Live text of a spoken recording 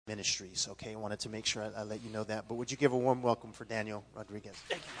Ministries. Okay, I wanted to make sure I let you know that. But would you give a warm welcome for Daniel Rodriguez?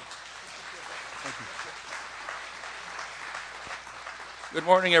 Thank you. Thank you. Good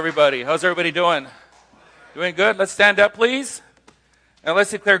morning, everybody. How's everybody doing? Doing good? Let's stand up, please. And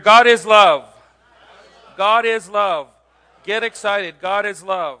let's declare, God is love. God is love. Get excited. God is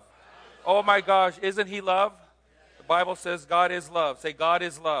love. Oh my gosh, isn't He love? The Bible says God is love. Say, God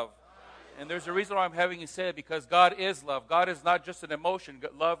is love. And there's a reason why I'm having you say it, because God is love. God is not just an emotion.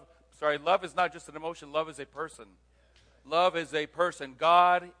 Love is not just an emotion. Love is a person. Love is a person.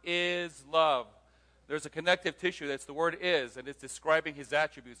 God is love. There's a connective tissue. That's the word is, and it's describing His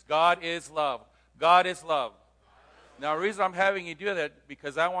attributes. God is love. God is love. Now, the reason I'm having you do that,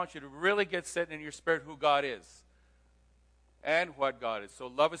 because I want you to really get set in your spirit who God is and what God is. So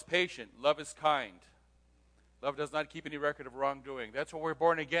love is patient. Love is kind. Love does not keep any record of wrongdoing. That's why we're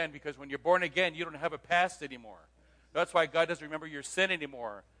born again, because when you're born again, you don't have a past anymore. That's why God doesn't remember your sin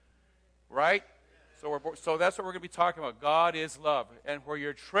anymore. Right? So that's what we're going to be talking about. God is love. And where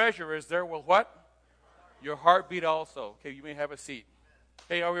your treasure is, there will what? Your heartbeat also. Okay, you may have a seat.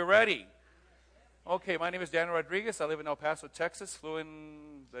 Okay, are we ready? Okay, my name is Daniel Rodriguez. I live in El Paso, Texas. Flew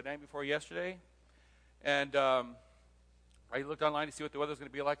in the night before yesterday. And I looked online to see what the weather's going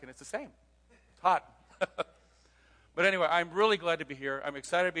to be like, and it's the same. It's hot. But anyway, I'm really glad to be here. I'm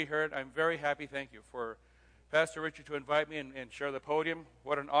excited to be here. I'm very happy. Thank you for Pastor Richard to invite me and share the podium.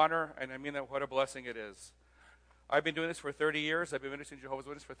 What an honor, and I mean that what a blessing it is. I've been doing this for 30 years. I've been ministering to Jehovah's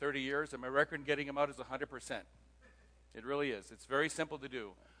Witnesses for 30 years, and my record in getting them out is 100%. It really is. It's very simple to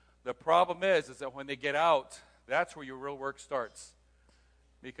do. The problem is that when they get out, that's where your real work starts,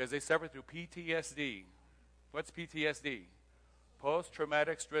 because they suffer through PTSD. What's PTSD?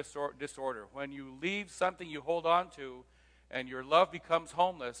 Post-traumatic stress disorder. When you leave something you hold on to and your love becomes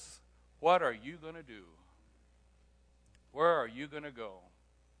homeless, what are you going to do? Where are you going to go?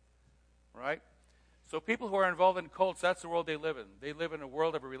 Right? So people who are involved in cults, that's the world they live in. They live in a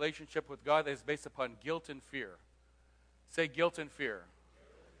world of a relationship with God that is based upon guilt and fear. Say guilt and fear.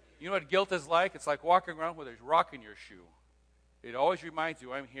 You know what guilt is like? It's like walking around with a rock in your shoe. It always reminds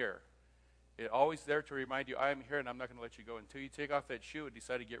you, I'm here. It's always there to remind you, I am here and I'm not going to let you go until you take off that shoe and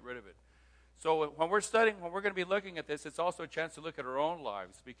decide to get rid of it. So when we're studying, when we're going to be looking at this, it's also a chance to look at our own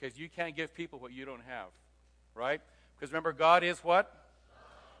lives, because you can't give people what you don't have, right? Because remember, God is what?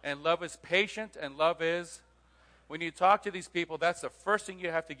 And love is patient, and love is, when you talk to these people, that's the first thing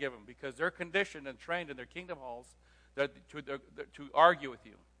you have to give them, because they're conditioned and trained in their kingdom halls to argue with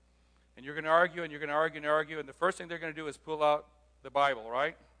you. And you're going to argue, and you're going to argue and argue, and the first thing they're going to do is pull out the Bible,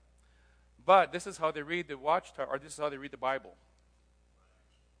 right? But this is how they read the Watchtower, or this is how they read the Bible.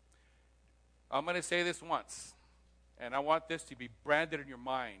 I'm going to say this once, and I want this to be branded in your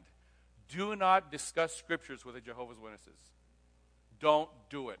mind. Do not discuss scriptures with the Jehovah's Witnesses. Don't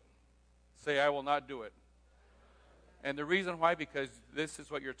do it. Say, I will not do it. And the reason why, because this is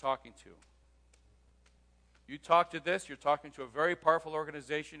what you're talking to. You talk to this, you're talking to a very powerful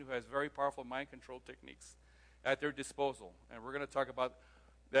organization who has very powerful mind control techniques at their disposal. And we're going to talk about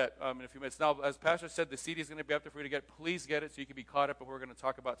that in a few minutes. Now, as Pastor said, the CD is going to be up there for you to get. Please get it so you can be caught up with what we're going to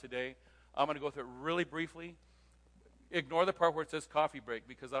talk about today. I'm going to go through it really briefly. Ignore the part where it says coffee break,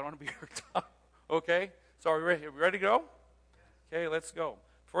 because I don't want to be here. Okay? So are we ready to go? Okay, let's go.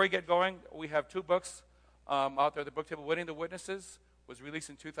 Before we get going, we have two books out there. The book table, Winning the Witnesses, was released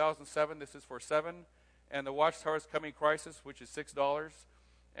in 2007. This is for $7. And the Watchtower's Coming Crisis, which is $6.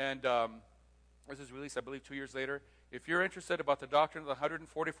 And this is released, I believe, 2 years later. If you're interested about the doctrine of the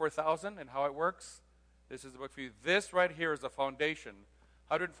 144,000 and how it works, this is the book for you. This right here is the foundation,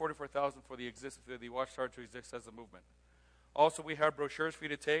 144,000 for the Watchtower to exist as a movement. Also, we have brochures for you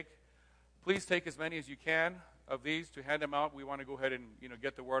to take. Please take as many as you can of these to hand them out. We want to go ahead and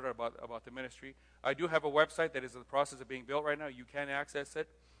get the word out about the ministry. I do have a website that is in the process of being built right now. You can access it,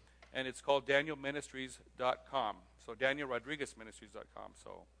 and it's called DanielMinistries.com. So DanielRodriguezMinistries.com.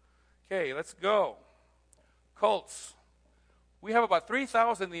 So, okay, let's go. Cults. We have about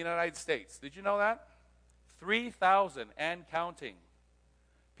 3,000 in the United States. Did you know that? 3,000 and counting.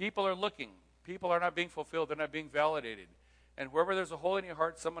 People are looking. People are not being fulfilled. They're not being validated. And wherever there's a hole in your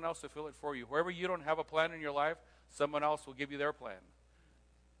heart, someone else will fill it for you. Wherever you don't have a plan in your life, someone else will give you their plan.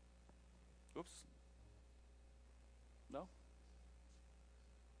 Oops. No?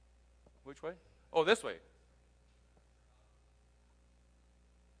 Which way? Oh, this way.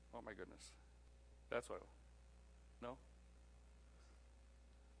 Oh, my goodness. That's what. No?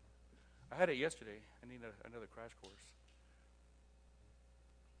 I had it yesterday. I need another crash course.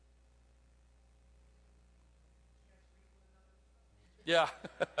 Yeah.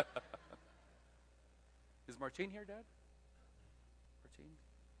 Is Martine here, Dad? Martine?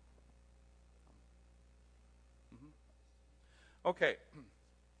 Okay.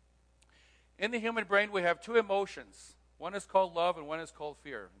 In the human brain, we have two emotions. One is called love and one is called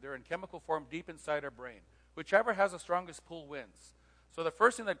fear. They're in chemical form deep inside our brain. Whichever has the strongest pull wins. So the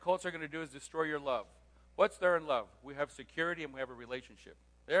first thing that cults are going to do is destroy your love. What's there in love? We have security and we have a relationship.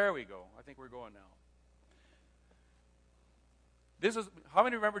 There we go. I think we're going now. How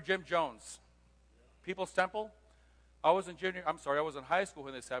many remember Jim Jones? People's Temple? I was in high school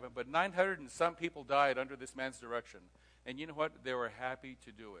when this happened, but 900 and some people died under this man's direction. And you know what? They were happy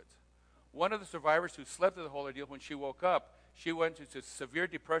to do it. One of the survivors who slept through the whole ordeal, when she woke up, she went into severe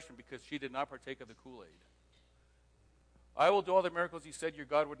depression because she did not partake of the Kool-Aid. I will do all the miracles you said your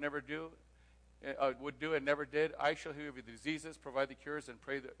God would never do, would do and never did. I shall heal your diseases, provide the cures, and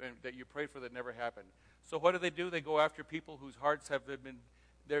pray that you prayed for that never happened. So what do? They go after people whose hearts have been,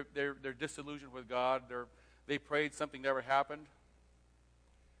 they're disillusioned with God. They prayed, something never happened.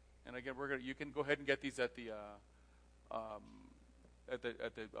 And again, you can go ahead and get these at the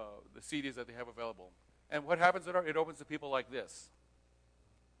CDs that they have available. And what happens? It opens to people like this.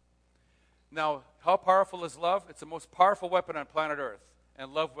 Now, how powerful is love? It's the most powerful weapon on planet Earth.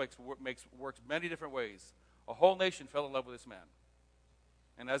 And love works many different ways. A whole nation fell in love with this man.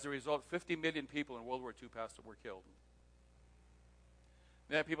 And as a result, 50 million people in World War II were killed.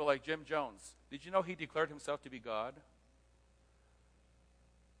 Then people like Jim Jones. Did you know he declared himself to be God?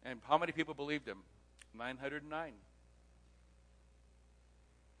 And how many people believed him? 909.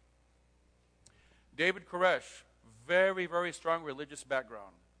 David Koresh, very, very strong religious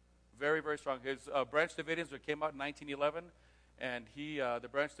background. Very, very strong. His Branch Davidians came out in 1911, and the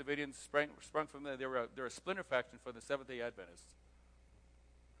Branch Davidians sprung from there. They're a splinter faction for the Seventh-day Adventists.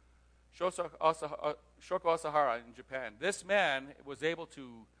 Shoko Asahara in Japan. This man was able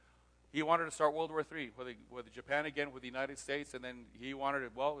to, he wanted to start World War III with Japan again, with the United States, and then he wanted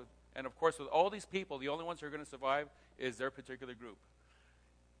it, and of course with all these people, the only ones who are going to survive is their particular group.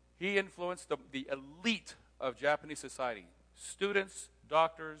 He influenced the elite of Japanese society. Students,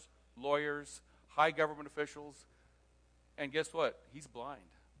 doctors, lawyers, high government officials, and guess what? He's blind.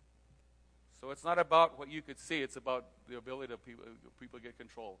 So it's not about what you could see, it's about the ability of people to get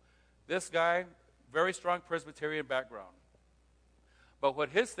control. This guy, very strong Presbyterian background. But what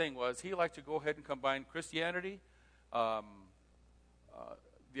his thing was, he liked to go ahead and combine Christianity, the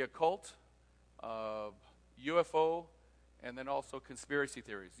occult, UFO, and then also conspiracy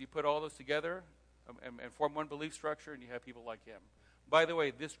theories. You put all those together and form one belief structure, and you have people like him. By the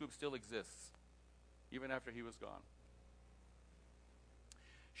way, this group still exists, even after he was gone.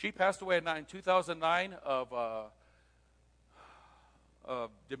 She passed away in 2009 of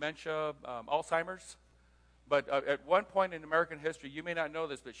dementia, Alzheimer's. But at one point in American history, you may not know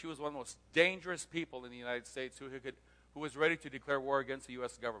this, but she was one of the most dangerous people in the United States who was ready to declare war against the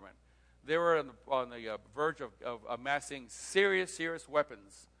U.S. government. They were on the verge of amassing serious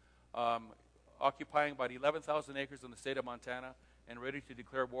weapons, occupying about 11,000 acres in the state of Montana, and ready to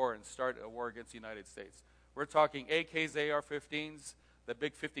declare war and start a war against the United States. We're talking AKs, AR-15s, the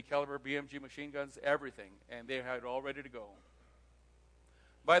big 50 caliber BMG machine guns, everything, and they had it all ready to go.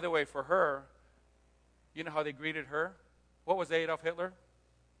 By the way, for her, you know how they greeted her? What was Adolf Hitler?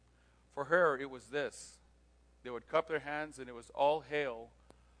 For her, it was this. They would cup their hands, and it was all hail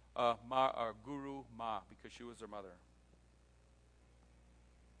Guru Ma, because she was their mother.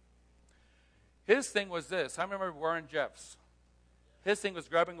 His thing was this. I remember Warren Jeffs. His thing was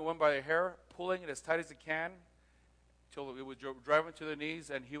grabbing a woman by the hair, pulling it as tight as it can, till it would drive him to the knees,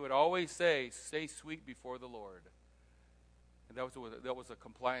 and he would always say, "Stay sweet before the Lord." And that was a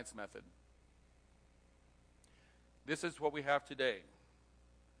compliance method. This is what we have today.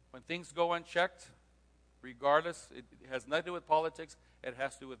 When things go unchecked, regardless, it has nothing to do with politics. It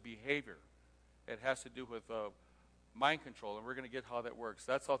has to do with behavior. It has to do with mind control, and we're going to get how that works.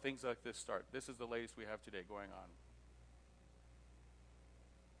 That's how things like this start. This is the latest we have today going on.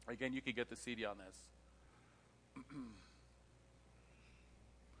 Again, you can get the CD on this.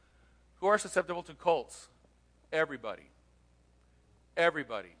 Who are susceptible to cults? Everybody.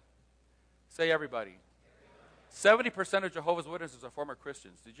 Everybody. Say everybody. 70% of Jehovah's Witnesses are former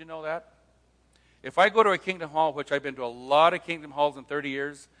Christians. Did you know that? If I go to a Kingdom Hall, which I've been to a lot of Kingdom Halls in 30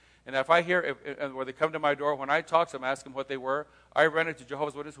 years, and if I hear, where they come to my door, when I talk to them, ask them what they were, I run into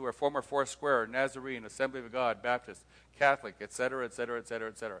Jehovah's Witnesses who are former Four Square, Nazarene, Assembly of God, Baptist, Catholic, etc., etc., etc.,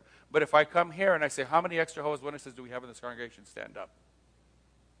 etc. But if I come here and I say, how many extra Jehovah's Witnesses do we have in this congregation? Stand up.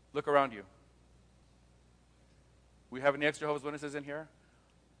 Look around you. We have any extra Jehovah's Witnesses in here?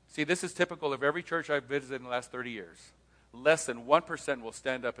 See, this is typical of every church I've visited in the last 30 years. Less than 1% will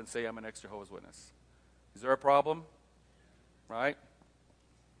stand up and say, I'm an ex-Jehovah's Witness. Is there a problem? Right?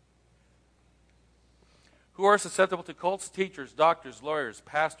 Who are susceptible to cults? Teachers, doctors, lawyers,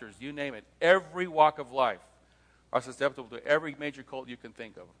 pastors, you name it. Every walk of life are susceptible to every major cult you can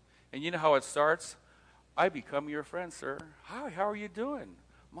think of. And you know how it starts? I become your friend, sir. Hi, how are you doing?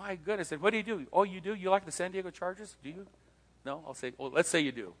 My goodness. And what do you do? Oh, you do? You like the San Diego Chargers? Do you? No? I'll say, well, let's say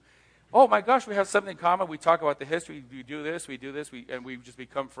you do. Oh, my gosh, we have something in common. We talk about the history. We do this, and we just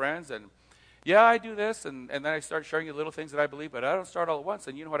become friends. And yeah, I do this. And then I start sharing you little things that I believe, but I don't start all at once.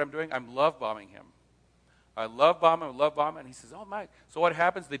 And you know what I'm doing? I'm love bombing him. I love bomb him. And he says, oh, my. So what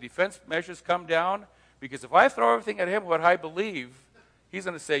happens? The defense measures come down, because if I throw everything at him, what I believe, he's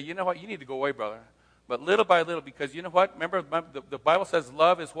going to say, you know what? You need to go away, brother. But little by little, because you know what? Remember, the Bible says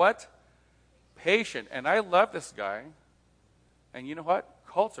love is what? Patient. And I love this guy. And you know what?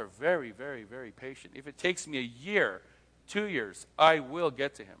 Cults are very, very, very patient. If it takes me a year, 2 years, I will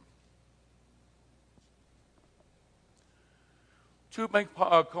get to him. Two main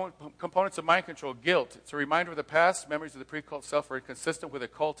components of mind control. Guilt. It's a reminder of the past. Memories of the pre-cult self are inconsistent with a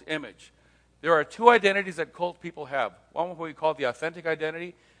cult image. There are two identities that cult people have. One what we call the authentic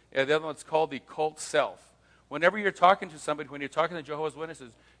identity, and the other one's called the cult self. Whenever you're talking to somebody, when you're talking to Jehovah's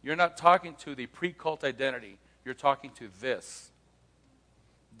Witnesses, you're not talking to the pre-cult identity. You're talking to this.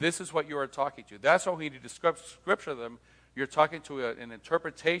 This is what you are talking to. That's why we need to describe Scripture to them. You're talking to an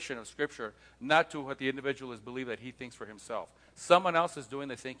interpretation of Scripture, not to what the individual is believed that he thinks for himself. Someone else is doing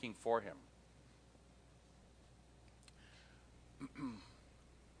the thinking for him.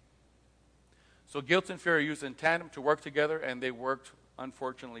 So guilt and fear are used in tandem to work together, and they worked,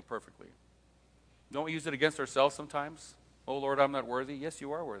 unfortunately, perfectly. Don't we use it against ourselves sometimes? Oh, Lord, I'm not worthy. Yes,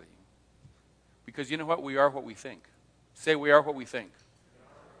 you are worthy. Because you know what? We are what we think. Say, we are what we think.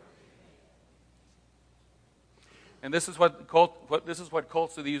 And this is what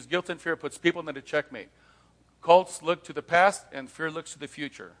cults do. They use guilt and fear puts people into checkmate. Cults look to the past, and fear looks to the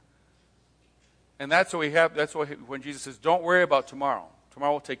future. And that's what we have. That's why when Jesus says, "Don't worry about tomorrow.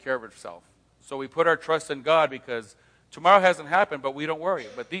 Tomorrow will take care of itself." So we put our trust in God because tomorrow hasn't happened, but we don't worry.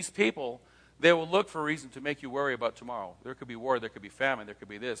 But these people, they will look for a reason to make you worry about tomorrow. There could be war. There could be famine. There could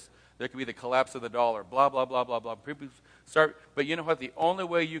be this. There could be the collapse of the dollar. Blah blah blah blah blah. People start. But you know what? The only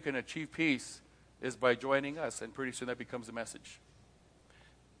way you can achieve peace is by joining us, and pretty soon that becomes a message.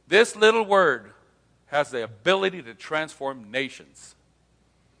 This little word has the ability to transform nations.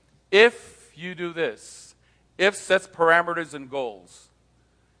 If you do this, if sets parameters and goals.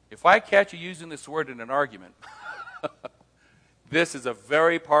 If I catch you using this word in an argument, this is a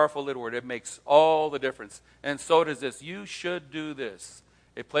very powerful little word. It makes all the difference. And so does this. You should do this.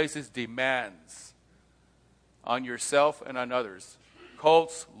 It places demands on yourself and on others.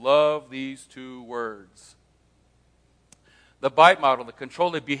 Cults love these two words. The BITE model, the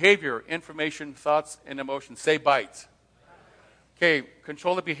control of behavior, information, thoughts, and emotions. Say BITE. Okay,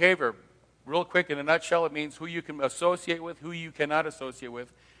 control of behavior. Real quick, in a nutshell, it means who you can associate with, who you cannot associate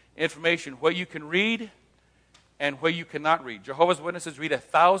with. Information, what you can read, and what you cannot read. Jehovah's Witnesses read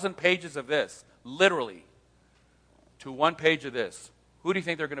 1,000 pages of this, literally, to 1 page of this. Who do you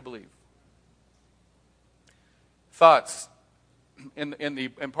think they're going to believe? Thoughts. In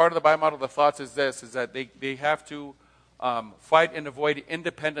part of the BITE model, the thoughts is this, is that they have to fight and avoid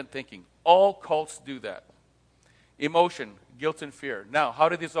independent thinking. All cults do that. Emotion, guilt and fear. Now, how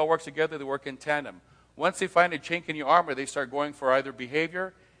do these all work together? They work in tandem. Once they find a chink in your armor, they start going for either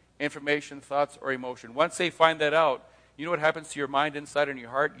behavior, information, thoughts, or emotion. Once they find that out, you know what happens to your mind inside and your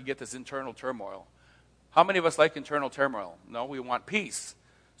heart? You get this internal turmoil. How many of us like internal turmoil? No, we want peace.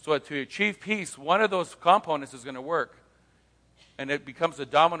 So to achieve peace, one of those components is going to work. And it becomes a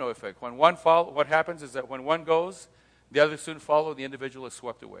domino effect. When one what happens is that when one goes, the others soon follow, the individual is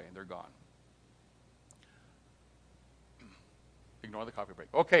swept away, and they're gone. Ignore the coffee break.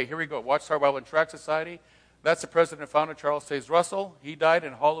 Okay, here we go. Watchtower Bible and Tract Society. That's the president and founder, Charles Taze Russell. He died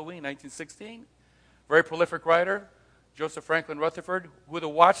in Halloween, 1916. Very prolific writer. Joseph Franklin Rutherford. Who the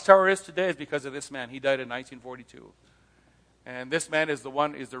Watchtower is today is because of this man. He died in 1942. And this man is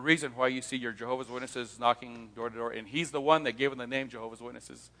the reason why you see your Jehovah's Witnesses knocking door to door. And he's the one that gave them the name Jehovah's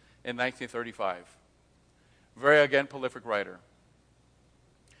Witnesses in 1935. Very, again, prolific writer.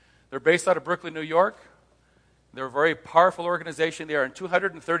 They're based out of Brooklyn, New York. They're a very powerful organization. They are in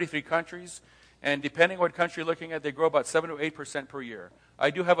 233 countries. And depending on what country you're looking at, they grow about 7 to 8% per year.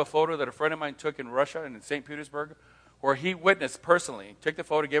 I do have a photo that a friend of mine took in Russia and in St. Petersburg where he witnessed personally, took the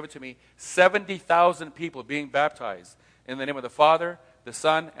photo, gave it to me, 70,000 people being baptized in the name of the Father, the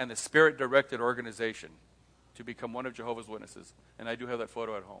Son, and the Spirit-directed organization to become one of Jehovah's Witnesses. And I do have that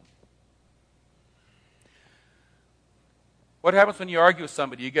photo at home. What happens when you argue with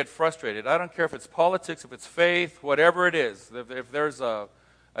somebody? You get frustrated. I don't care if it's politics, if it's faith, whatever it is. If there's a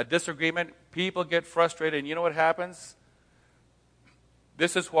disagreement, People get frustrated, and you know what happens?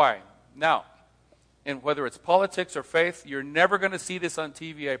 This is why. Now, and whether it's politics or faith, you're never going to see this on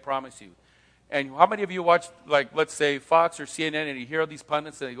TV, I promise you. And how many of you watch, like, let's say, Fox or CNN, and you hear all these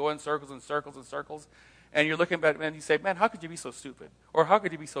pundits, and they go in circles and circles and circles, and you're looking back, and you say, man, how could you be so stupid? Or how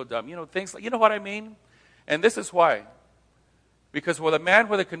could you be so dumb? You know, things like, you know what I mean? And this is why. Because with a man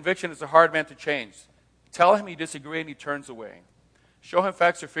with a conviction, it's a hard man to change. Tell him you disagree, and he turns away. Show him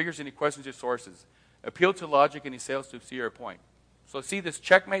facts or figures, and he questions your sources. Appeal to logic, and he fails to see your point. So see this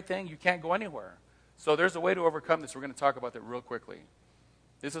checkmate thing? You can't go anywhere. So there's a way to overcome this. We're going to talk about that real quickly.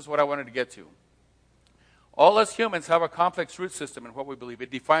 This is what I wanted to get to. All us humans have a complex root system in what we believe. It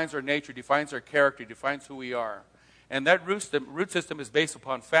defines our nature, defines our character, defines who we are. And that root system is based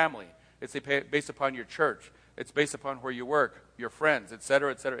upon family. It's based upon your church. It's based upon where you work, your friends, et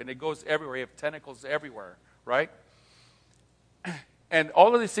cetera, et cetera. And it goes everywhere. You have tentacles everywhere, right? And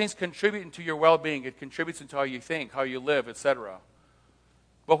all of these things contribute into your well-being. It contributes into how you think, how you live, et cetera.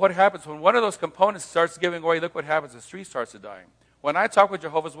 But what happens when one of those components starts giving away, look what happens, the tree starts to die. When I talk with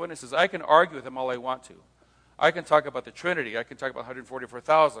Jehovah's Witnesses, I can argue with them all I want to. I can talk about the Trinity. I can talk about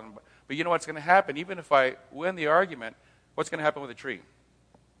 144,000. But you know what's going to happen? Even if I win the argument, what's going to happen with the tree?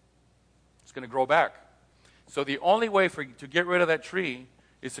 It's going to grow back. So the only way to get rid of that tree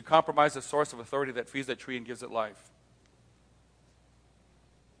is to compromise the source of authority that feeds that tree and gives it life.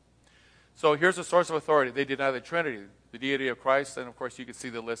 So here's the source of authority. They deny the Trinity, the deity of Christ, and of course you can see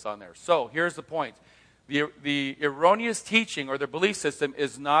the list on there. So here's the point. The erroneous teaching or the belief system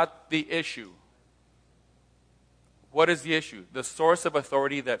is not the issue. What is the issue? The source of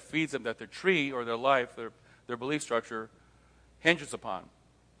authority that feeds them, that their tree or their life, their belief structure hinges upon.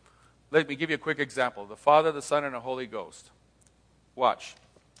 Let me give you a quick example. The Father, the Son, and the Holy Ghost. Watch.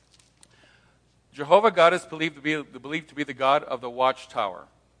 Jehovah God is believed to be the God of the watchtower,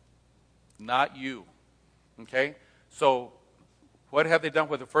 not you. Okay? So, what have they done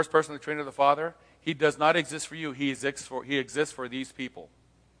with the first person of the Trinity of the Father? He does not exist for you. He exists for these people.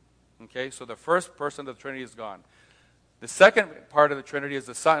 Okay? So the first person of the Trinity is gone. The second part of the Trinity is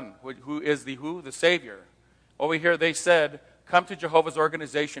the Son, who is the who? The Savior. Over here they said, come to Jehovah's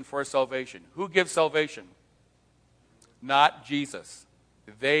organization for salvation. Who gives salvation? Not Jesus.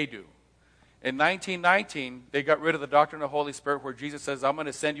 They do. In 1919, they got rid of the doctrine of the Holy Spirit where Jesus says, I'm going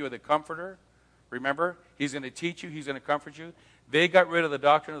to send you the Comforter. Remember? He's going to teach you. He's going to comfort you. They got rid of the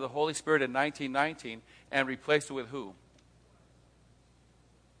doctrine of the Holy Spirit in 1919 and replaced it with who?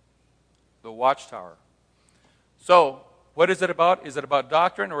 The Watchtower. So, what is it about? Is it about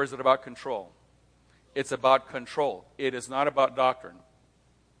doctrine or is it about control? It's about control. It is not about doctrine.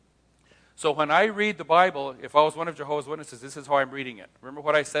 So when I read the Bible, if I was one of Jehovah's Witnesses, this is how I'm reading it. Remember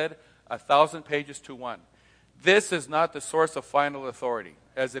what I said? 1,000 pages to one. This is not the source of final authority,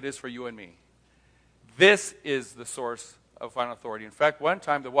 as it is for you and me. This is the source of final authority. In fact, one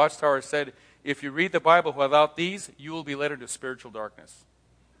time the Watchtower said, if you read the Bible without these, you will be led into spiritual darkness.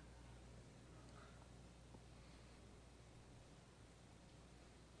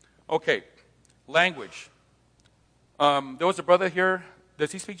 Okay, language. There was a brother here.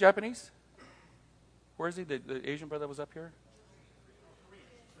 Does he speak Japanese? Where is he? The Asian brother was up here?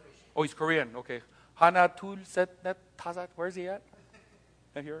 Oh, he's Korean. Okay. Hanatul Setnet Tazat. Where is he at?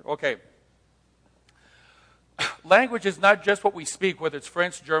 Here? Okay. Language is not just what we speak, whether it's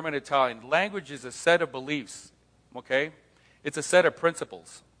French, German, Italian. Language is a set of beliefs. Okay? It's a set of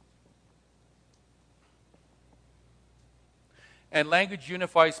principles. And language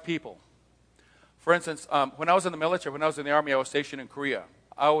unifies people. For instance, when I was in the military, when I was in the Army, I was stationed in Korea.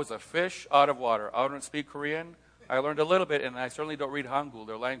 I was a fish out of water. I don't speak Korean. I learned a little bit, and I certainly don't read Hangul,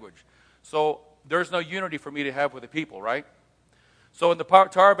 their language. So there's no unity for me to have with the people, right? So in the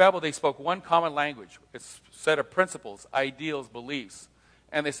Tower of Babel, they spoke one common language. It's a set of principles, ideals, beliefs.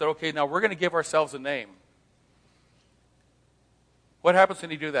 And they said, okay, now we're going to give ourselves a name. What happens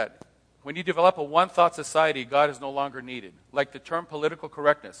when you do that? When you develop a one-thought society, God is no longer needed. Like the term political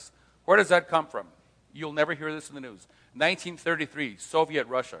correctness. Where does that come from? You'll never hear this in the news. 1933, Soviet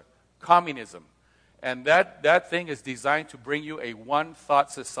Russia, communism. And that thing is designed to bring you a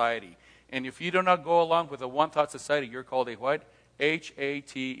one-thought society. And if you do not go along with a one-thought society, you're called a what?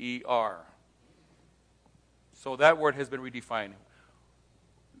 H-A-T-E-R. So that word has been redefined.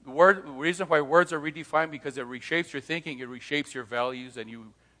 The reason why words are redefined because it reshapes your thinking, it reshapes your values, and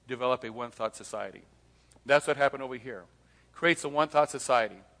you develop a one-thought society. That's what happened over here. Creates a one-thought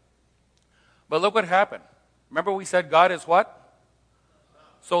society. But look what happened. Remember we said God is what?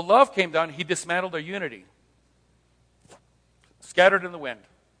 So love came down. He dismantled their unity. Scattered in the wind.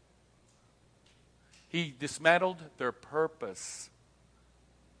 He dismantled their purpose.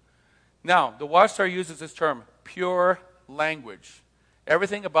 Now, the Watchtower uses this term, pure language.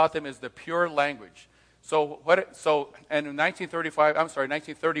 Everything about them is the pure language. And in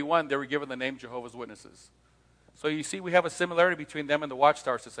 1931, they were given the name Jehovah's Witnesses. So you see, we have a similarity between them and the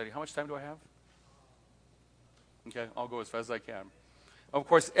Watchtower Society. How much time do I have? Okay, I'll go as fast as I can. Of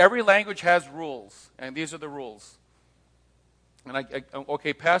course, every language has rules, and these are the rules. And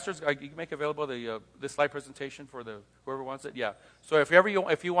okay, pastors, you can make available the slide presentation for whoever wants it. Yeah. So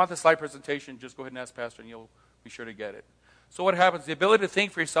if you want the slide presentation, just go ahead and ask Pastor, and you'll be sure to get it. So what happens? The ability to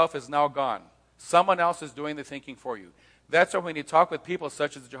think for yourself is now gone. Someone else is doing the thinking for you. That's why when you talk with people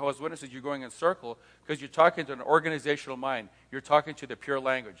such as the Jehovah's Witnesses, you're going in circle because you're talking to an organizational mind. You're talking to the pure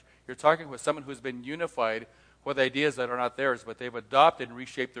language. You're talking with someone who's been unified with ideas that are not theirs, but they've adopted and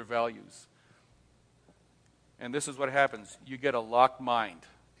reshaped their values. And this is what happens. You get a locked mind.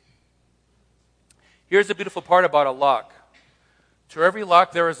 Here's the beautiful part about a lock. To every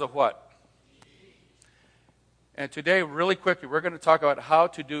lock, there is a what? And today, really quickly, we're going to talk about how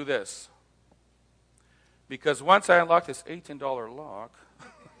to do this. Because once I unlock this $18 lock,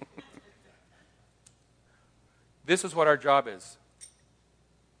 this is what our job is.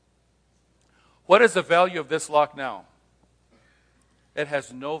 What is the value of this lock now? It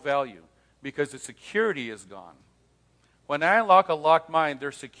has no value because the security is gone. When I unlock a locked mind,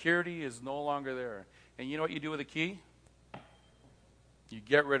 their security is no longer there. And you know what you do with a key? You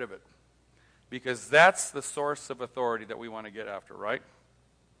get rid of it. Because that's the source of authority that we want to get after, right?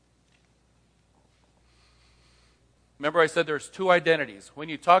 Remember I said there's two identities. When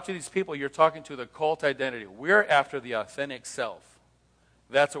you talk to these people, you're talking to the cult identity. We're after the authentic self.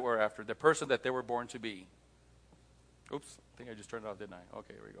 That's what we're after, the person that they were born to be. Oops, I think I just turned it off, didn't I?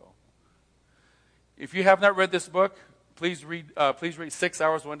 Okay, here we go. If you have not read this book, please read 6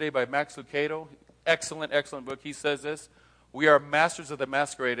 Hours One Day by Max Lucado. Excellent, excellent book. He says this, we are masters of the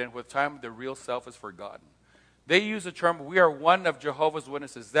masquerade, and with time the real self is forgotten. They use the term, we are one of Jehovah's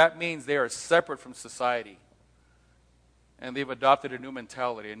Witnesses. That means they are separate from society. And they've adopted a new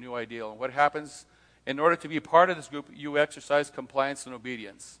mentality, a new ideal. And what happens? In order to be part of this group, you exercise compliance and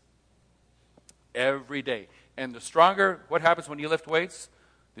obedience every day. And the stronger, what happens when you lift weights?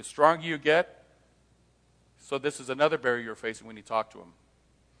 The stronger you get. So this is another barrier you're facing when you talk to them.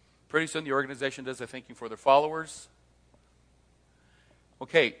 Pretty soon the organization does the thinking for their followers.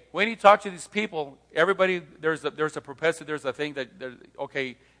 Okay, when you talk to these people, everybody, there's a propensity, there's a thing that,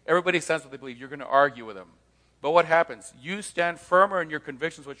 everybody says what they believe. You're going to argue with them. But what happens? You stand firmer in your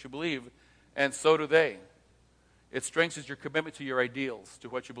convictions, what you believe, and so do they. It strengthens your commitment to your ideals, to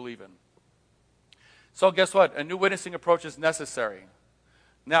what you believe in. So guess what? A new witnessing approach is necessary.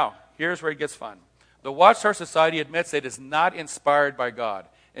 Now, here's where it gets fun. The Watchtower Society admits it is not inspired by God.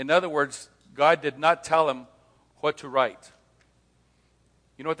 In other words, God did not tell them what to write.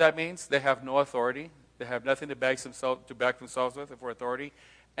 You know what that means? They have no authority. They have nothing to back themselves with for authority.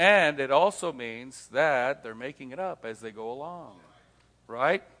 And it also means that they're making it up as they go along.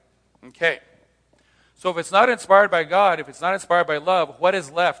 Right? Okay. So if it's not inspired by God, if it's not inspired by love, what is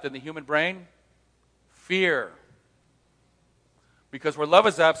left in the human brain? Fear. Because where love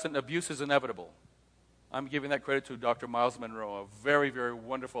is absent, abuse is inevitable. I'm giving that credit to Dr. Miles Monroe, a very, very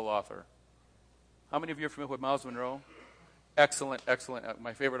wonderful author. How many of you are familiar with Miles Monroe? Excellent, excellent.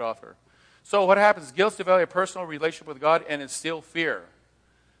 My favorite author. So what happens? Guilt develops a personal relationship with God and instills fear.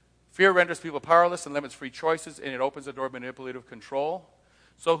 Fear renders people powerless and limits free choices, and it opens the door to manipulative control.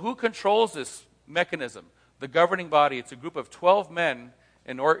 So who controls this mechanism? The governing body. It's a group of 12 men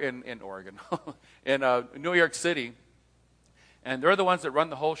in Oregon, in New York City, and they're the ones that run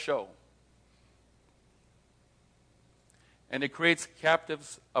the whole show. And it creates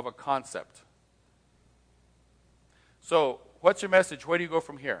captives of a concept. So, what's your message? Where do you go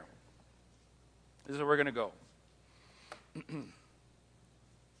from here? This is where we're going to go.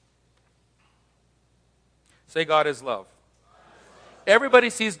 Say, God is love. Everybody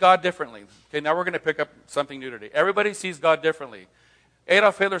sees God differently. Okay, now we're going to pick up something new today. Everybody sees God differently.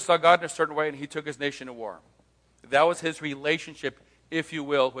 Adolf Hitler saw God in a certain way, and he took his nation to war. That was his relationship, if you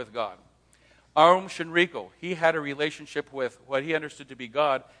will, with God. Aum Shinrikyo, he had a relationship with what he understood to be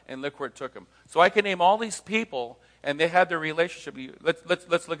God, and look where it took him. So I can name all these people, and they had their relationship.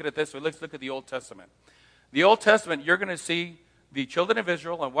 Let's look at it this way. Let's look at the Old Testament. The Old Testament, you're going to see the children of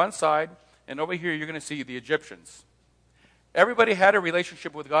Israel on one side, and over here you're going to see the Egyptians. Everybody had a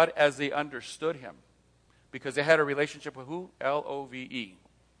relationship with God as they understood him, because they had a relationship with who? L-O-V-E.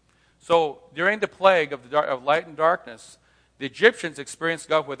 So during the plague of light and darkness, the Egyptians experienced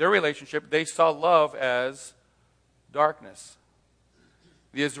God with their relationship. They saw love as darkness.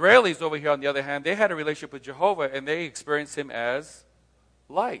 The Israelis over here, on the other hand, they had a relationship with Jehovah, and they experienced him as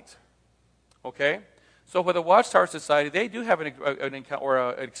light. Okay? So with the Watchtower Society, they do have an encounter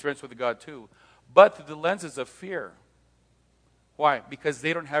or an experience with God too, but through the lenses of fear. Why? Because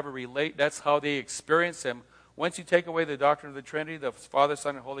they don't have a that's how they experience Him. Once you take away the doctrine of the Trinity, the Father,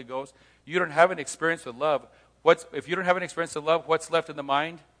 Son, and Holy Ghost, you don't have an experience with love. If you don't have an experience of love, what's left in the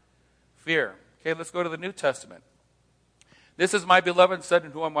mind? Fear. Okay, let's go to the New Testament. This is my beloved Son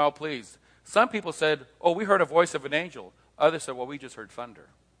in whom I'm well pleased. Some people said, oh, we heard a voice of an angel. Others said, well, we just heard thunder.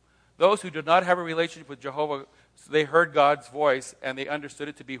 Those who did not have a relationship with Jehovah, they heard God's voice and they understood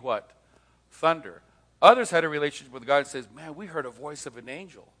it to be what? Thunder. Others had a relationship with God and says, man, we heard a voice of an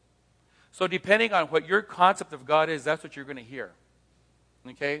angel. So depending on what your concept of God is, that's what you're going to hear.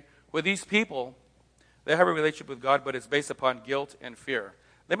 Okay? With these people, they have a relationship with God, but it's based upon guilt and fear.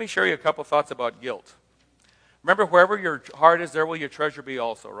 Let me share you a couple thoughts about guilt. Remember, wherever your heart is, there will your treasure be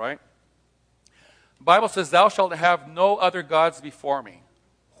also, right? The Bible says, thou shalt have no other gods before me.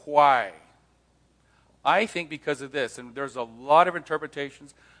 Why? I think because of this, and there's a lot of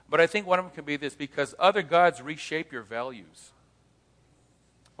interpretations, but I think one of them can be this, because other gods reshape your values.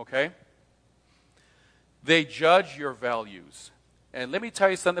 Okay? They judge your values. And let me tell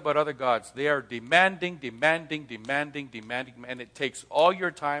you something about other gods. They are demanding, and it takes all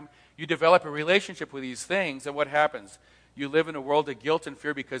your time. You develop a relationship with these things, and what happens? You live in a world of guilt and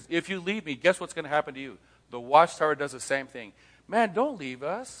fear, because if you leave me, guess what's going to happen to you? The Watchtower does the same thing. Man, don't leave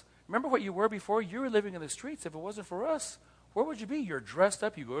us. Remember what you were before? You were living in the streets. If it wasn't for us, where would you be? You're dressed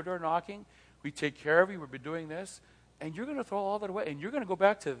up. You go door knocking. We take care of you. We've been doing this. And you're going to throw all that away. And you're going to go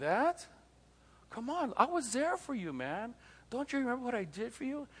back to that? Come on. I was there for you, man. Don't you remember what I did for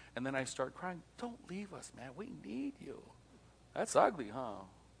you? And then I start crying. Don't leave us, man. We need you. That's ugly, huh?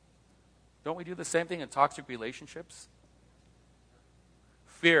 Don't we do the same thing in toxic relationships?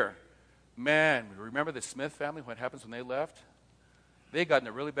 Fear. Man, remember the Smith family, what happens when they left? They got in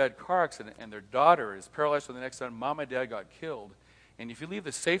a really bad car accident, and their daughter is paralyzed for the next time. Mom and Dad got killed. And if you leave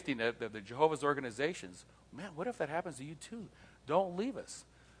the safety net of the Jehovah's organizations, man, what if that happens to you too? Don't leave us.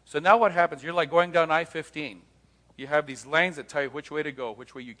 So now what happens? You're like going down I-15. You have these lanes that tell you which way to go,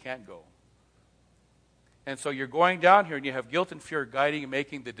 which way you can't go. And so you're going down here, and you have guilt and fear guiding and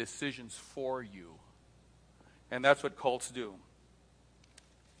making the decisions for you. And that's what cults do.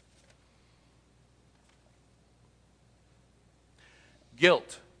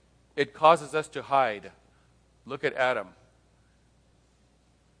 Guilt. It causes us to hide. Look at Adam.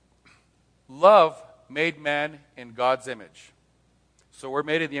 Love made man in God's image. So we're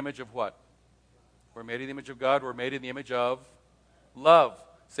made in the image of what? We're made in the image of God. We're made in the image of love.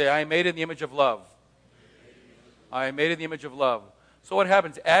 Say, I am made in the image of love. I am made in the image of love. So what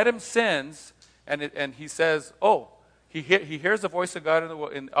happens? Adam sins, and he says, oh, he hears the voice of God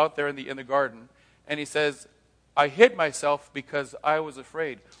out there in the garden, and he says, I hid myself because I was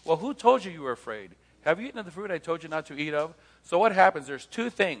afraid. Well, who told you were afraid? Have you eaten of the fruit I told you not to eat of? So what happens? There's two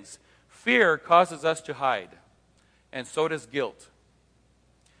things. Fear causes us to hide, and so does guilt.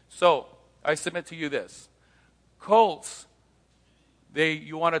 So I submit to you this. Cults,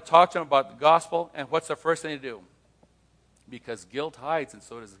 you want to talk to them about the gospel, and what's the first thing to do? Because guilt hides, and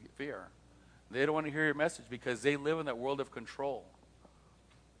so does fear. They don't want to hear your message because they live in that world of control.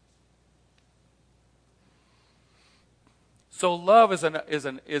 So love is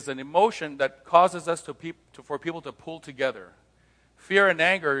an emotion that causes us for people to pull together. Fear and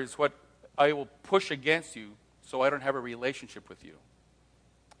anger is what I will push against you so I don't have a relationship with you.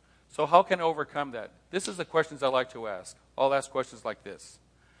 So how can I overcome that? This is the questions I like to ask. I'll ask questions like this.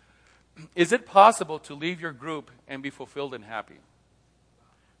 Is it possible to leave your group and be fulfilled and happy?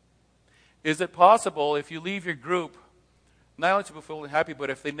 Is it possible if you leave your group not only to be fulfilled and happy, but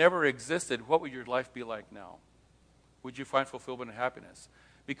if they never existed, what would your life be like now? Would you find fulfillment and happiness?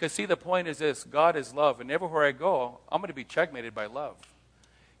 Because see, the point is this, God is love, and everywhere I go, I'm going to be checkmated by love.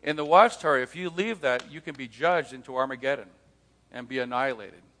 In the Watchtower, if you leave that, you can be judged into Armageddon and be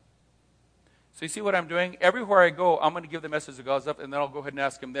annihilated. So you see what I'm doing? Everywhere I go, I'm going to give the message of God's love, and then I'll go ahead and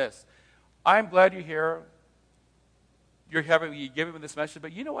ask him this. I'm glad you're here. You're giving me this message,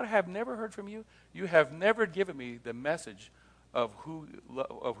 but you know what I have never heard from you? You have never given me the message of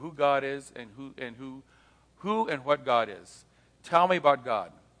who God is and who and what God is. Tell me about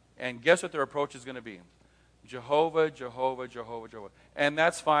God. And guess what their approach is going to be? Jehovah, Jehovah, Jehovah, Jehovah. And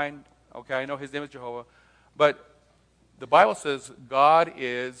that's fine. Okay, I know his name is Jehovah. But the Bible says God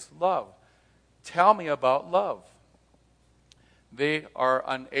is love. Tell me about love. They are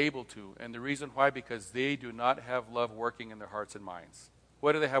unable to. And the reason why? Because they do not have love working in their hearts and minds.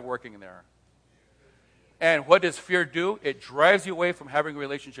 What do they have working in there? And what does fear do? It drives you away from having a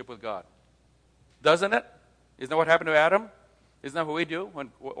relationship with God. Doesn't it? Isn't that what happened to Adam? Isn't that what we do?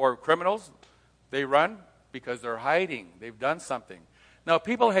 Or criminals? They run because they're hiding. They've done something. Now,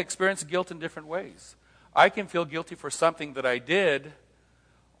 people have experienced guilt in different ways. I can feel guilty for something that I did,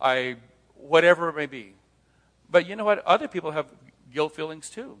 whatever it may be. But you know what? Other people have guilt feelings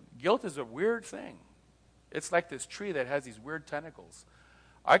too. Guilt is a weird thing. It's like this tree that has these weird tentacles.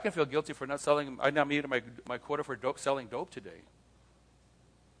 I can feel guilty for I'm not meeting my quota for selling dope today.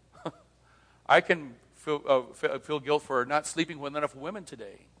 I can feel guilt for not sleeping with enough women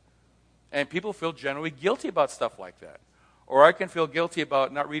today. And people feel generally guilty about stuff like that. Or I can feel guilty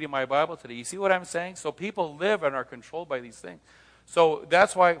about not reading my Bible today. You see what I'm saying? So people live and are controlled by these things. So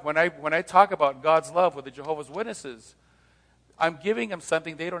that's why when I talk about God's love with the Jehovah's Witnesses, I'm giving them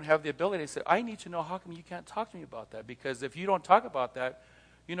something they don't have the ability to say, I need to know how come you can't talk to me about that? Because if you don't talk about that,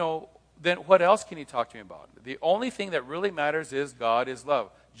 then what else can you talk to me about? The only thing that really matters is God is love.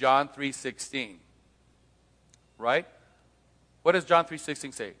 John 3:16. Right? What does John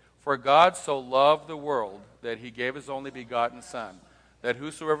 3:16 say? For God so loved the world that he gave his only begotten Son, that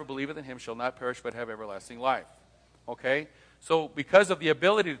whosoever believeth in him shall not perish but have everlasting life. Okay? So because of the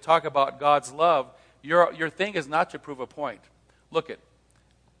ability to talk about God's love, your thing is not to prove a point. Look it.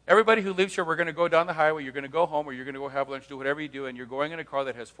 Everybody who leaves here, we're going to go down the highway, you're going to go home, or you're going to go have lunch, do whatever you do, and you're going in a car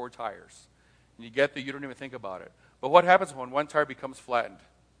that has 4 tires. And you get there, you don't even think about it. But what happens when one tire becomes flattened?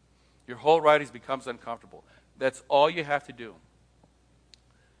 Your whole ride becomes uncomfortable. That's all you have to do.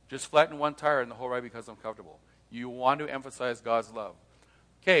 Just flatten one tire and the whole ride becomes uncomfortable. You want to emphasize God's love.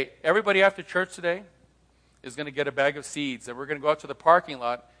 Okay, everybody after church today is going to get a bag of seeds, and we're going to go out to the parking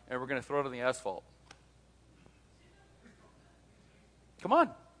lot, and we're going to throw it on the asphalt. Come on.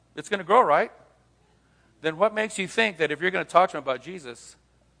 It's going to grow, right? Then what makes you think that if you're going to talk to them about Jesus,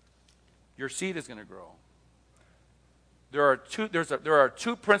 your seed is going to grow? There are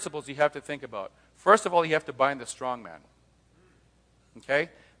two principles you have to think about. First of all, you have to bind the strong man. Okay?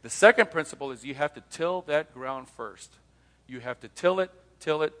 The second principle is you have to till that ground first. You have to till it.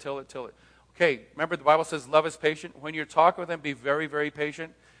 Okay, remember the Bible says love is patient. When you're talking with them, be very, very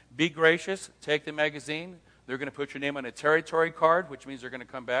patient. Be gracious. Take the magazine. They're going to put your name on a territory card, which means they're going to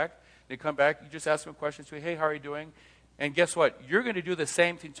come back. They come back, you just ask them questions. Hey, how are you doing? And guess what? You're going to do the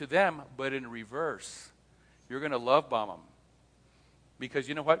same thing to them, but in reverse. You're going to love bomb them. Because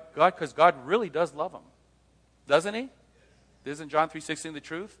you know what? Because God really does love them. Doesn't he? Isn't John 3:16 the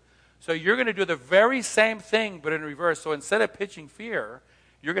truth? So you're going to do the very same thing, but in reverse. So instead of pitching fear,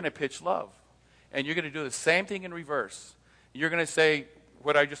 you're going to pitch love. And you're going to do the same thing in reverse. You're going to say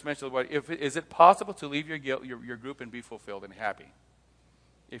what I just mentioned. Is it possible to leave your group and be fulfilled and happy?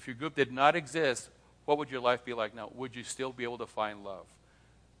 If your group did not exist, what would your life be like now? Would you still be able to find love?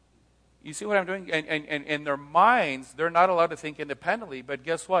 You see what I'm doing? And in their minds, they're not allowed to think independently, but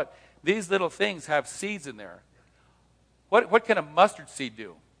guess what? These little things have seeds in there. What can a mustard seed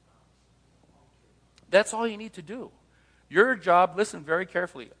do? That's all you need to do. Your job, listen very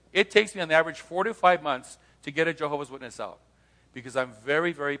carefully, it takes me on average 4 to 5 months to get a Jehovah's Witness out because I'm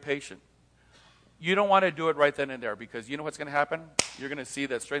very, very patient. You don't want to do it right then and there because you know what's going to happen? You're going to see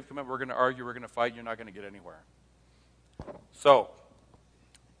that strength come in, we're going to argue, we're going to fight, you're not going to get anywhere. So,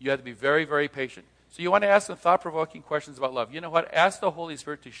 you have to be very, very patient. So you want to ask some thought-provoking questions about love. You know what? Ask the Holy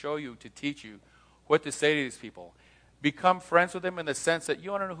Spirit to show you, to teach you what to say to these people. Become friends with them in the sense that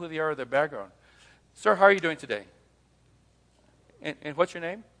you want to know who they are, their background. Sir, how are you doing today? And what's your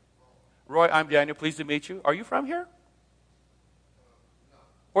name? Roy, I'm Daniel. Pleased to meet you. Are you from here?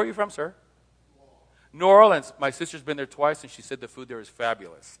 Where are you from, sir? New Orleans. My sister's been there twice, and she said the food there is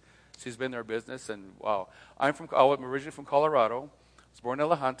fabulous. She's been there business, and wow. I'm originally from Colorado. I was born in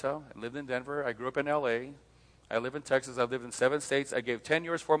La Junta. I lived in Denver. I grew up in L.A. I live in Texas. I lived in 7 states. I gave 10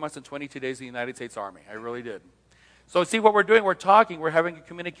 years, 4 months, and 22 days in the United States Army. I really did. So see what we're doing? We're talking. We're having a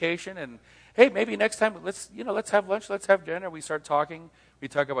communication, and hey, maybe next time let's have lunch. Let's have dinner. We start talking. We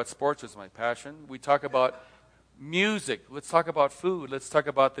talk about sports, which is my passion. We talk about music. Let's talk about food. Let's talk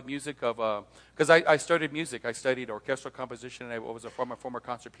about the music of because I studied music. I studied orchestral composition, and I was a former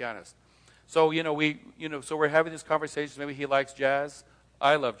concert pianist. So so we're having these conversations. Maybe he likes jazz.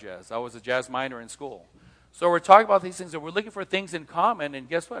 I love jazz. I was a jazz minor in school. So we're talking about these things, and we're looking for things in common. And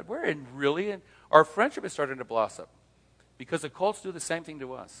guess what? Our friendship is starting to blossom because the cults do the same thing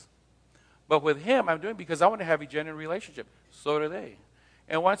to us. But with him, I'm doing because I want to have a genuine relationship. So do they.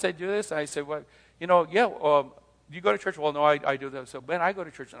 And once I do this, I say, well, do you go to church? Well, no, I do that. So, man, I go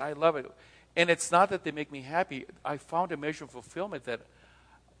to church, and I love it. And it's not that they make me happy. I found a measure of fulfillment that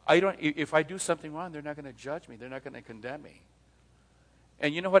if I do something wrong, they're not going to judge me. They're not going to condemn me.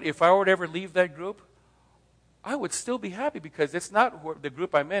 And you know what? If I were to ever leave that group, I would still be happy because it's not the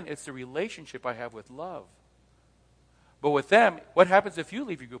group I'm in. It's the relationship I have with love. But with them, what happens if you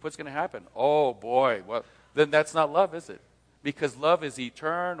leave your group? What's going to happen? Oh, boy. Well, then that's not love, is it? Because love is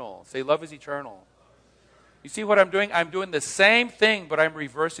eternal. Say, love is eternal. You see what I'm doing? I'm doing the same thing, but I'm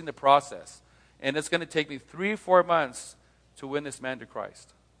reversing the process. And it's going to take me 3 or 4 months to win this man to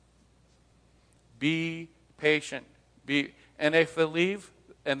Christ. Be patient. And if they leave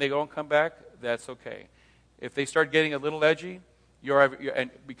and they don't come back, that's okay. If they start getting a little edgy,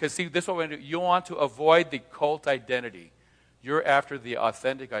 because see, this is what we do. You want to avoid the cult identity. You're after the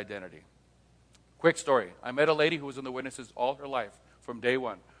authentic identity. Quick story. I met a lady who was in the Witnesses all her life from day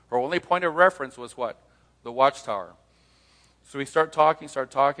one. Her only point of reference was what? The Watchtower. So we start talking.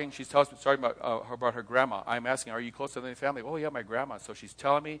 She's talking about her grandma. I'm asking, are you close to the family? Oh, yeah, my grandma. So she's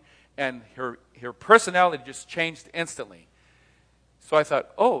telling me, and her personality just changed instantly. So I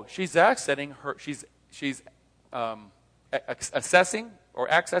thought, oh, she's accenting her. She's accessing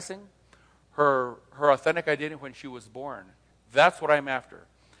her authentic identity when she was born. That's what I'm after.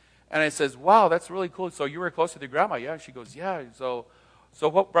 And I says, wow, that's really cool. So you were close to your grandma, yeah? She goes, yeah. So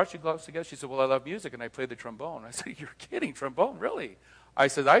what brought you close together? She said, well, I love music, and I played the trombone. I said, you're kidding, trombone, really? I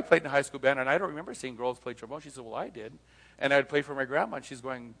said, I played in a high school band, and I don't remember seeing girls play trombone. She said, well, I did. And I'd play for my grandma, and she's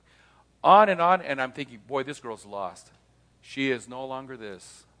going on, and I'm thinking, boy, this girl's lost. She is no longer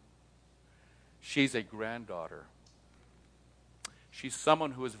this. She's a granddaughter. She's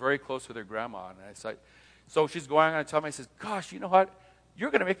someone who is very close with her grandma. And I said, so she's going on and telling me, I says, gosh, you know what? You're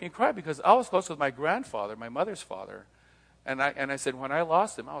going to make me cry because I was close with my grandfather, my mother's father. And I said, when I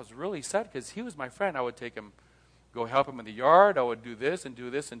lost him, I was really sad because he was my friend. I would take him, go help him in the yard. I would do this and do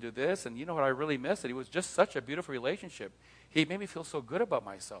this and do this. And you know what I really missed? It was just such a beautiful relationship. He made me feel so good about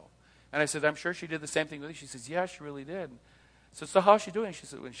myself. And I said, I'm sure she did the same thing with you. She says, yeah, she really did. So how's she doing? She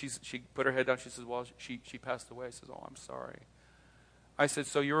said, when she put her head down, she says, well, she passed away. I says, oh, I'm sorry. I said,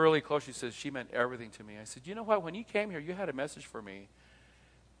 so you're really close? She says, she meant everything to me. I said, you know what? When you came here, you had a message for me.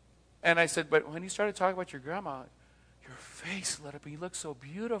 And I said, but when you started talking about your grandma, your face lit up and you looked so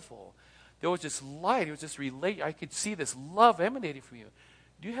beautiful. There was this light. It was just relate. I could see this love emanating from you.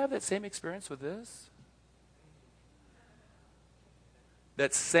 Do you have that same experience with this?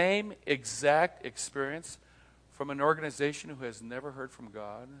 That same exact experience from an organization who has never heard from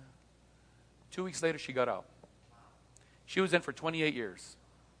God? 2 weeks later, she got out. She was in for 28 years.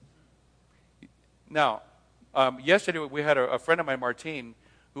 Now, yesterday we had a friend of mine, Martine,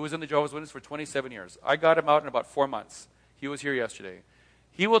 who was in the Jehovah's Witness for 27 years. I got him out in about 4 months. He was here yesterday.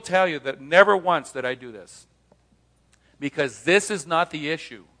 He will tell you that never once did I do this. Because this is not the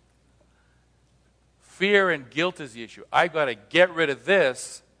issue. Fear and guilt is the issue. I've got to get rid of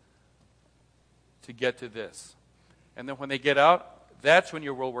this to get to this. And then when they get out, that's when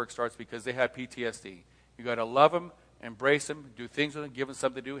your real work starts because they have PTSD. You've got to love them, embrace them, do things with them, give them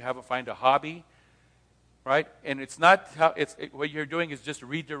something to do, have them find a hobby. Right? And it's not what you're doing is just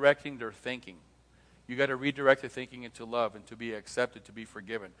redirecting their thinking. You got to redirect their thinking into love and to be accepted, to be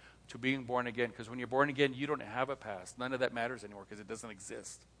forgiven, to being born again. Because when you're born again, you don't have a past. None of that matters anymore because it doesn't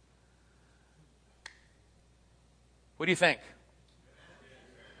exist. What do you think?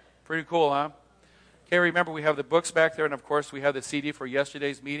 Pretty cool, huh? Okay, remember we have the books back there, and of course we have the CD for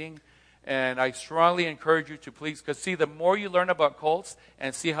yesterday's meeting. And I strongly encourage you to please, because see, the more you learn about cults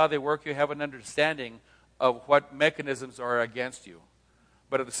and see how they work, you have an understanding of what mechanisms are against you.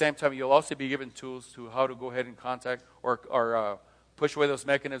 But at the same time, you'll also be given tools to how to go ahead and contact or push away those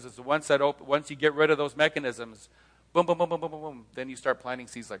mechanisms. Once you get rid of those mechanisms, boom, boom, boom, boom, boom, boom, boom, then you start planting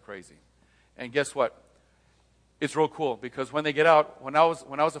seeds like crazy. And guess what? It's real cool because when they get out, when I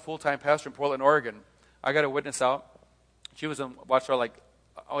was a full-time pastor in Portland, Oregon, I got a witness out. She was in Watchtower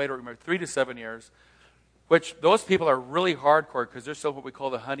I don't remember, 3 to 7 years, which those people are really hardcore because they're still what we call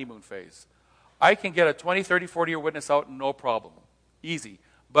the honeymoon phase. I can get a 20, 30, 40-year witness out, no problem. Easy.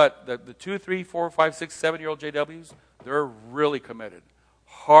 But the 2, 3, 4, 5, 6, 7-year-old JWs, they're really committed.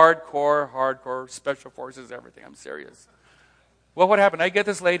 Hardcore, special forces, everything. I'm serious. Well, what happened? I get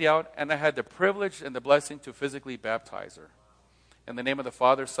this lady out, and I had the privilege and the blessing to physically baptize her. In the name of the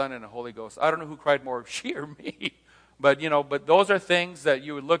Father, Son, and the Holy Ghost. I don't know who cried more, she or me. But those are things that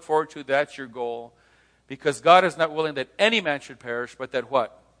you would look forward to. That's your goal. Because God is not willing that any man should perish, but that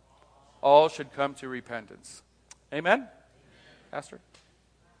what? All should come to repentance. Amen? Pastor?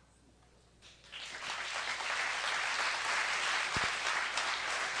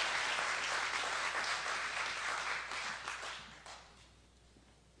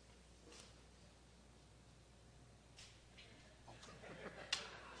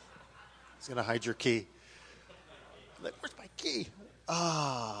 He's going to hide your key. Where's my key?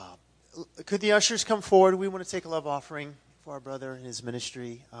 Could the ushers come forward? We want to take a love offering for our brother and his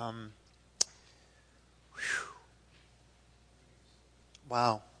ministry.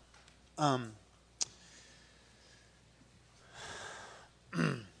 Wow.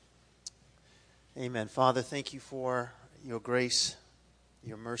 Amen. Father, thank you for your grace,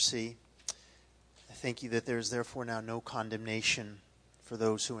 your mercy. I thank you that there is therefore now no condemnation for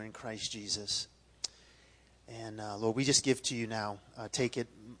those who are in Christ Jesus. And Lord, we just give to you now. Take it,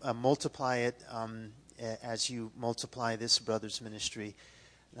 multiply it as you multiply this brother's ministry,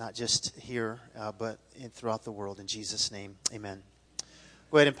 not just here, but throughout the world. In Jesus' name, amen.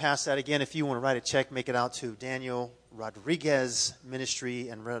 Go ahead and pass that again. If you want to write a check, make it out to Daniel Rodriguez Ministry,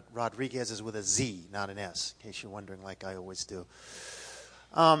 and Rodriguez is with a Z, not an S, in case you're wondering, like I always do.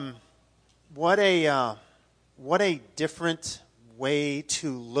 What a different way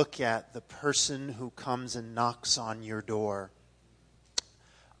to look at the person who comes and knocks on your door.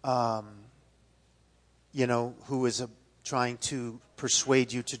 Who is trying to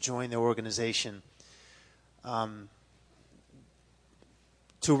persuade you to join their organization.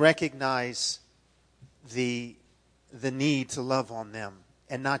 To recognize the need to love on them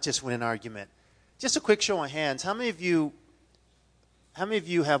and not just win an argument. Just a quick show of hands. How many of you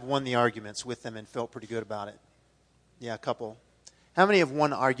have won the arguments with them and felt pretty good about it? Yeah, a couple. How many have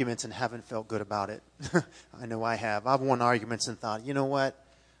won arguments and haven't felt good about it? I know I have. I've won arguments and thought, you know what?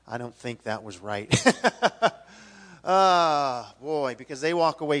 I don't think that was right. Boy, because they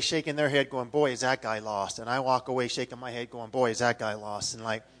walk away shaking their head going, boy, is that guy lost. And I walk away shaking my head going, boy, is that guy lost. And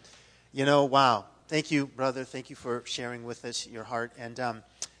wow. Thank you, brother. Thank you for sharing with us your heart. And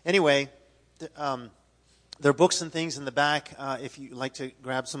anyway, there are books and things in the back if you'd like to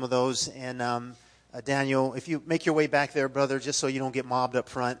grab some of those. And Daniel, if you make your way back there, brother, just so you don't get mobbed up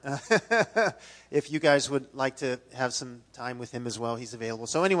front, if you guys would like to have some time with him as well, he's available.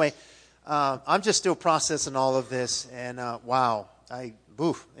 So anyway, I'm just still processing all of this, and wow.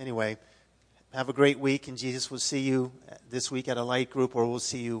 Anyway, have a great week, and Jesus will see you this week at a light group, or we'll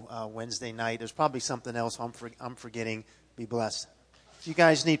see you Wednesday night. There's probably something else I'm forgetting. Be blessed. If you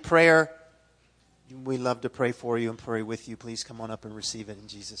guys need prayer, we love to pray for you and pray with you. Please come on up and receive it in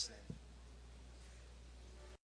Jesus' name.